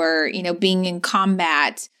fires or, being in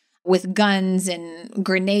combat with guns and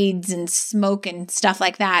grenades and smoke and stuff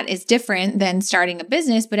like that is different than starting a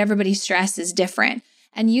business, but everybody's stress is different.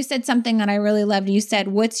 And you said something that I really loved. You said,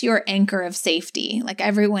 what's your anchor of safety? Like,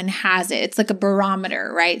 everyone has it. It's like a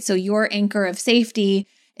barometer, right? So your anchor of safety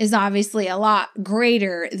is obviously a lot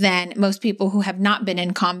greater than most people who have not been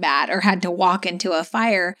in combat or had to walk into a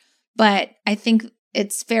fire. But I think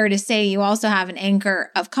it's fair to say you also have an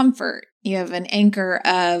anchor of comfort. You have an anchor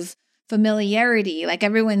of familiarity. Like,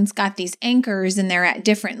 everyone's got these anchors and they're at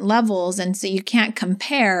different levels. And so you can't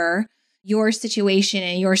compare your situation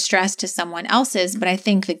and your stress to someone else's. But I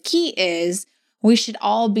think the key is we should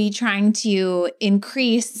all be trying to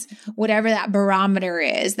increase whatever that barometer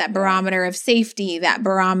is, that barometer of safety, that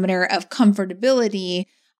barometer of comfortability,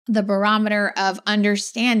 the barometer of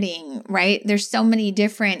understanding, right? There's so many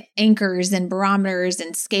different anchors and barometers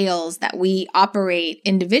and scales that we operate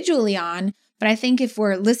individually on, But I think if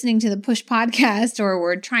we're listening to the Push podcast or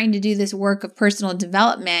we're trying to do this work of personal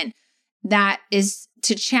development, that is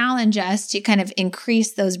to challenge us to kind of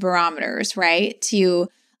increase those barometers, right? To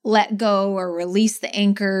let go or release the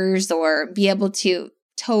anchors or be able to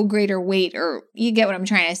tow greater weight, or you get what I'm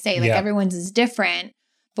trying to say. Like everyone's is different,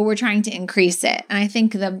 but we're trying to increase it. And I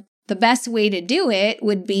think the best way to do it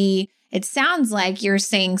would be, it sounds like you're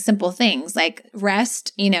saying simple things like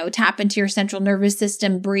rest, tap into your central nervous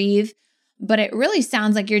system, breathe. But it really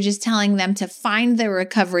sounds like you're just telling them to find their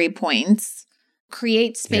recovery points,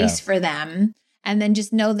 create space for them, and then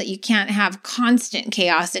just know that you can't have constant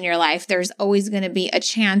chaos in your life. There's always going to be a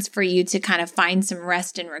chance for you to kind of find some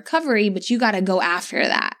rest and recovery, but you got to go after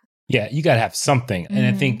that. Yeah, you got to have something. And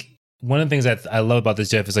I think one of the things that I love about this,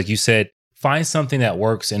 Jeff, is like you said, find something that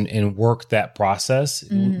works and work that process.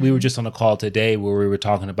 We were just on a call today where we were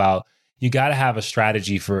talking about you got to have a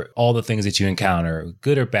strategy for all the things that you encounter,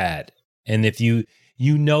 good or bad. And if you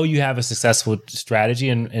have a successful strategy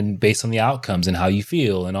and based on the outcomes and how you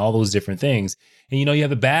feel and all those different things, and you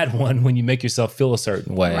have a bad one when you make yourself feel a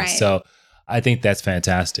certain way. Right. So I think that's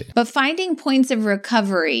fantastic. But finding points of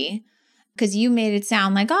recovery, because you made it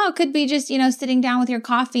sound like, it could be just, sitting down with your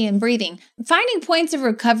coffee and breathing. Finding points of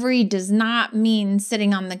recovery does not mean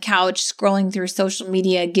sitting on the couch, scrolling through social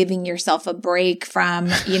media, giving yourself a break from,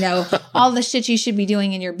 all the shit you should be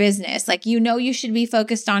doing in your business. Like, you should be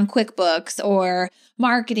focused on QuickBooks or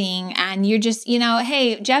marketing. And you're just,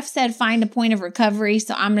 hey, Jeff said, find a point of recovery.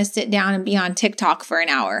 So I'm going to sit down and be on TikTok for an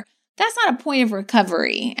hour. That's not a point of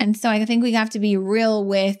recovery. And so I think we have to be real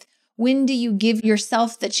with, when do you give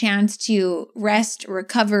yourself the chance to rest,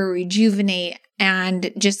 recover, rejuvenate,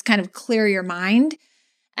 and just kind of clear your mind?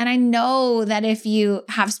 And I know that if you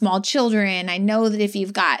have small children, I know that if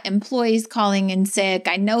you've got employees calling in sick,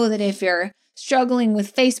 I know that if you're struggling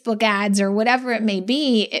with Facebook ads or whatever it may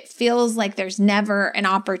be, it feels like there's never an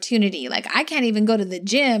opportunity. Like, I can't even go to the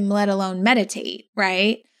gym, let alone meditate,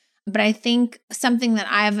 right? But I think something that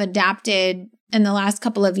I've adapted in the last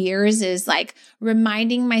couple of years is like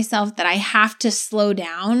reminding myself that I have to slow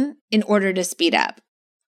down in order to speed up.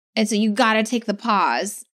 And so you got to take the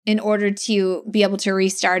pause in order to be able to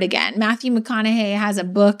restart again. Matthew McConaughey has a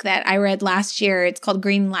book that I read last year. It's called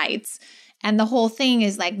Green Lights. And the whole thing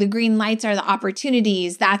is like the green lights are the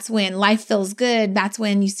opportunities. That's when life feels good. That's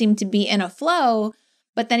when you seem to be in a flow.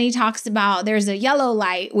 But then he talks about there's a yellow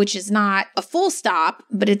light, which is not a full stop,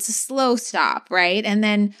 but it's a slow stop, right? And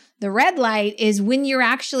then the red light is when you're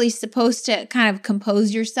actually supposed to kind of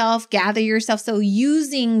compose yourself, gather yourself. So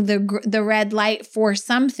using the red light for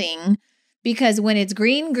something, because when it's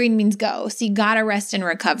green, green means go. So you got to rest and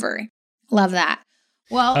recover. Love that.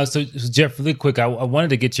 Well, so Jeff, really quick, I wanted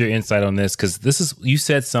to get your insight on this because you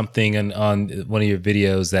said something on one of your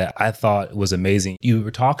videos that I thought was amazing. You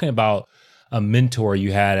were talking about a mentor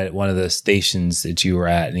you had at one of the stations that you were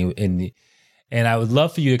at, and I would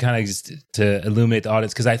love for you to kind of just to illuminate the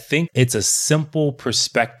audience, because I think it's a simple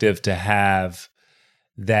perspective to have,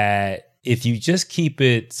 that if you just keep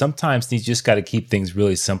it, sometimes you just got to keep things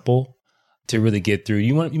really simple to really get through.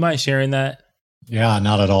 You mind sharing that? Yeah,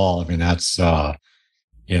 not at all. I mean, that's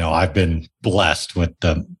I've been blessed with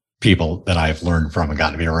the people that I've learned from and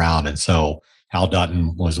gotten to be around, and so Hal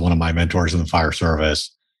Dutton was one of my mentors in the fire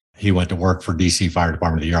service. He went to work for DC Fire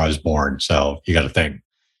Department the year I was born. So you got to think,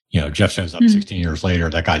 Jeff shows up 16 years later.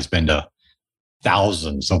 That guy's been to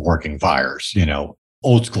thousands of working fires,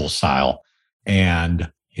 old school style.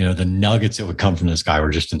 And, the nuggets that would come from this guy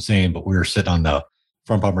were just insane. But we were sitting on the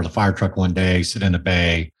front bumper of the fire truck one day, sitting in the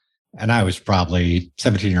bay. And I was probably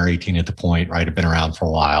 17 or 18 at the point, right? I'd been around for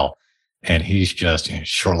a while. And he's just a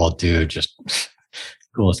short little dude, just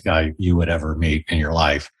coolest guy you would ever meet in your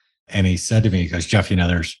life. And he said to me, he goes, Jeff,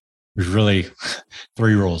 there's really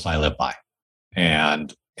 3 rules I live by.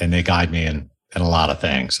 And they guide me in a lot of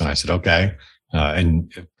things. And I said, okay. And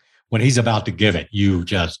when he's about to give it, you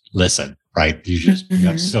just listen, right? You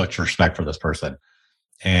have such respect for this person.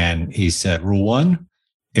 And he said, rule 1,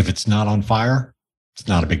 if it's not on fire, it's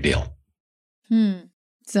not a big deal.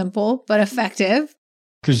 Simple, but effective.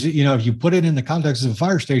 Because, if you put it in the context of a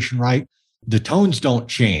fire station, right, the tones don't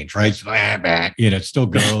change, right? It's, it still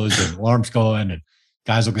goes and alarms going and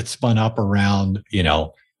guys will get spun up around,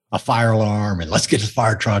 a fire alarm and let's get to the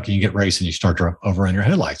fire truck, and you get racing, you start to overrun your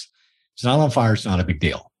headlights. It's not on fire. It's not a big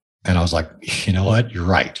deal. And I was like, you know what? You're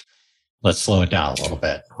right. Let's slow it down a little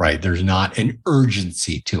bit, right? There's not an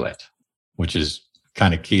urgency to it, which is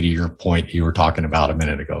kind of key to your point you were talking about a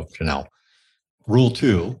minute ago, Janelle. Rule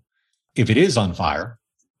 2, if it is on fire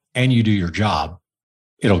and you do your job,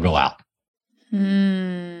 it'll go out.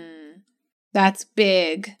 That's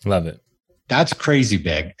big. Love it. that's crazy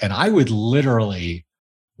big. And I would literally,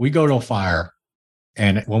 we go to a fire,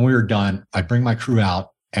 and when we were done, I'd bring my crew out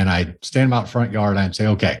and I'd stand them out front yard and I'd say,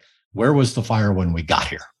 okay, where was the fire when we got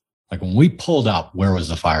here? Like when we pulled up, where was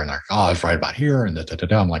the fire? And they're like, oh, it's right about here. And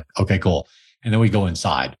I'm like, okay, cool. And then we go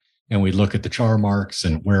inside and we look at the char marks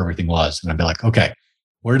and where everything was. And I'd be like, okay,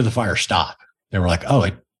 where did the fire stop? They were like, oh,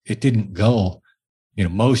 it didn't go,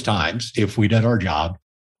 most times if we did our job,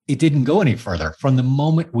 it didn't go any further. From the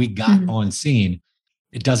moment we got on scene,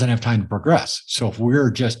 it doesn't have time to progress. So if we're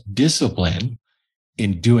just disciplined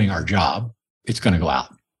in doing our job, it's going to go out.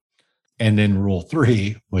 And then rule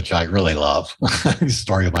 3, which I really love,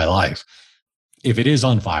 story of my life. If it is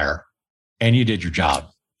on fire and you did your job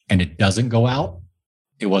and it doesn't go out,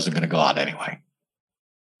 it wasn't going to go out anyway.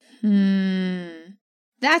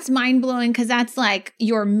 That's mind-blowing because that's like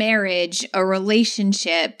your marriage, a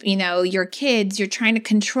relationship, your kids, you're trying to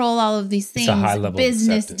control all of these things,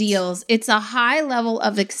 business deals. It's a high level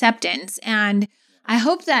of acceptance. And I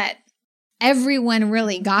hope that everyone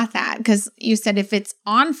really got that because you said if it's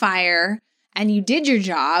on fire and you did your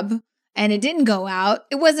job and it didn't go out,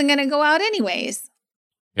 it wasn't going to go out anyways.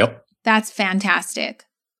 Yep. That's fantastic.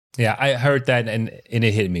 Yeah, I heard that and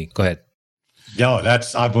it hit me. Go ahead. No,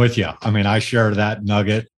 I'm with you. I mean, I share that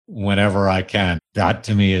nugget whenever I can. That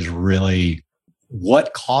to me is really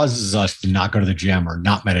what causes us to not go to the gym or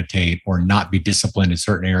not meditate or not be disciplined in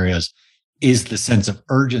certain areas is the sense of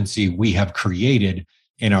urgency we have created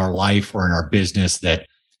in our life or in our business that,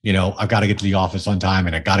 I've got to get to the office on time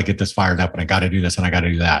and I got to get this fired up and I got to do this and I got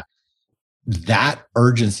to do that. That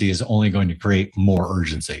urgency is only going to create more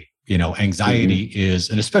urgency. Anxiety is,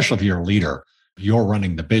 and especially if you're a leader, you're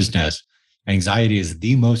running the business. Anxiety is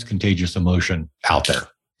the most contagious emotion out there,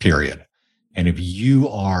 period. And if you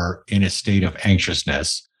are in a state of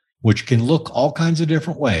anxiousness, which can look all kinds of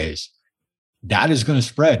different ways, that is going to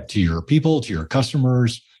spread to your people, to your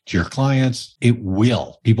customers, to your clients.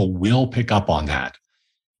 People will pick up on that.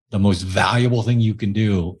 The most valuable thing you can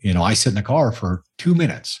do, I sit in the car for 2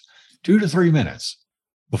 to 3 minutes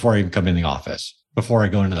before I even come in the office, before I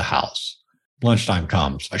go into the house. Lunchtime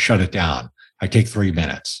comes, I shut it down. I take 3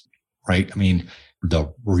 minutes. Right? I mean,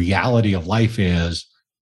 the reality of life is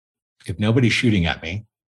if nobody's shooting at me,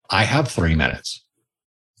 I have 3 minutes.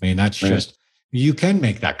 I mean, that's just, you can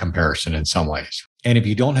make that comparison in some ways. And if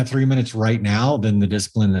you don't have 3 minutes right now, then the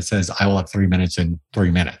discipline that says I will have 3 minutes in 3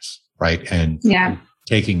 minutes, right? And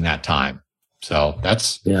taking that time. So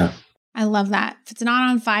I love that. If it's not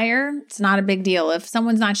on fire, it's not a big deal. If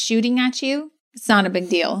someone's not shooting at you, it's not a big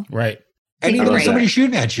deal. Right. And even if somebody's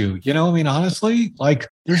shooting at you, honestly, like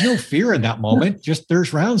there's no fear in that moment. Just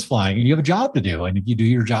there's rounds flying and you have a job to do. And if you do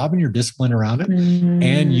your job and you're disciplined around it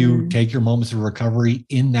and you take your moments of recovery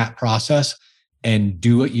in that process and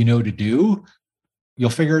do what you know to do, you'll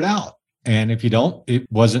figure it out. And if you don't,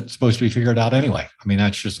 it wasn't supposed to be figured out anyway. I mean,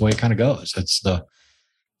 that's just the way it kind of goes.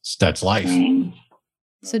 That's life.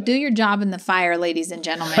 So do your job in the fire, ladies and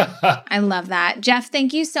gentlemen. I love that. Jeff,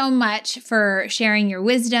 thank you so much for sharing your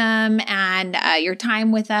wisdom and your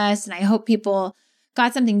time with us. And I hope people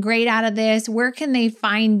got something great out of this. Where can they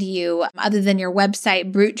find you other than your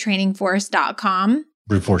website, brutetrainingforce.com?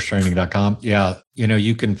 Bruteforcetraining.com. Yeah.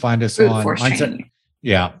 You can find us on Mindset.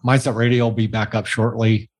 Yeah. Mindset Radio will be back up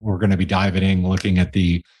shortly. We're going to be diving in, looking at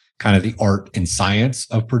the kind of the art and science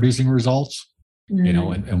of producing results.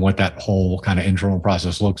 And what that whole kind of internal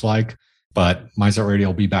process looks like. But Mindset Radio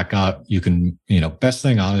will be back up. You can, best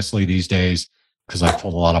thing, honestly, these days, because I've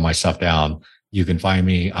pulled a lot of my stuff down, you can find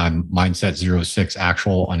me on Mindset06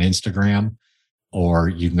 Actual on Instagram, or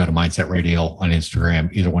you can go to Mindset Radio on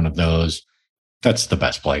Instagram, either one of those. That's the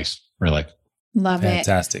best place, really. Love it.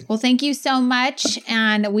 Fantastic. Well, thank you so much.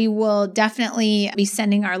 And we will definitely be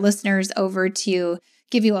sending our listeners over to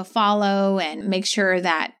give you a follow and make sure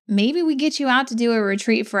that maybe we get you out to do a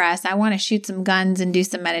retreat for us. I want to shoot some guns and do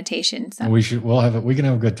some meditation. So we can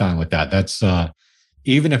have a good time with that. That's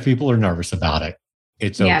even if people are nervous about it,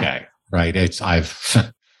 it's okay, right?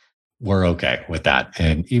 We're okay with that.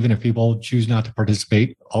 And even if people choose not to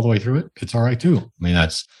participate all the way through it, it's all right too. I mean,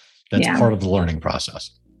 that's part of the learning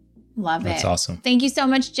process. Love it. That's awesome. Thank you so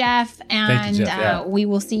much, Jeff. And Thank you, Jeff. We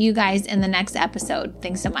will see you guys in the next episode.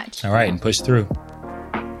 Thanks so much. All right. And push through.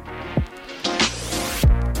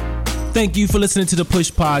 Thank you for listening to the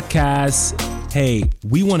Push Podcast. hey,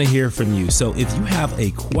 we want to hear from you. So if you have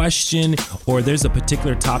a question or there's a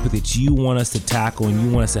particular topic that you want us to tackle and you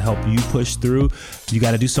want us to help you push through, you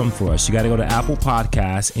got to do something for us. You got to go to Apple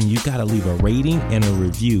Podcasts and you got to leave a rating and a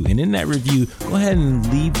review. And in that review, go ahead and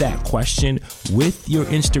leave that question with your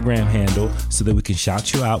Instagram handle so that we can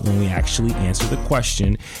shout you out when we actually answer the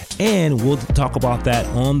question. And we'll talk about that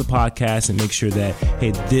on the podcast and make sure that,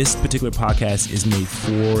 hey, this particular podcast is made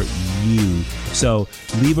for you. So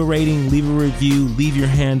leave a rating, leave a review, leave your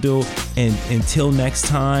handle, and until next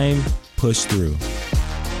time, push through.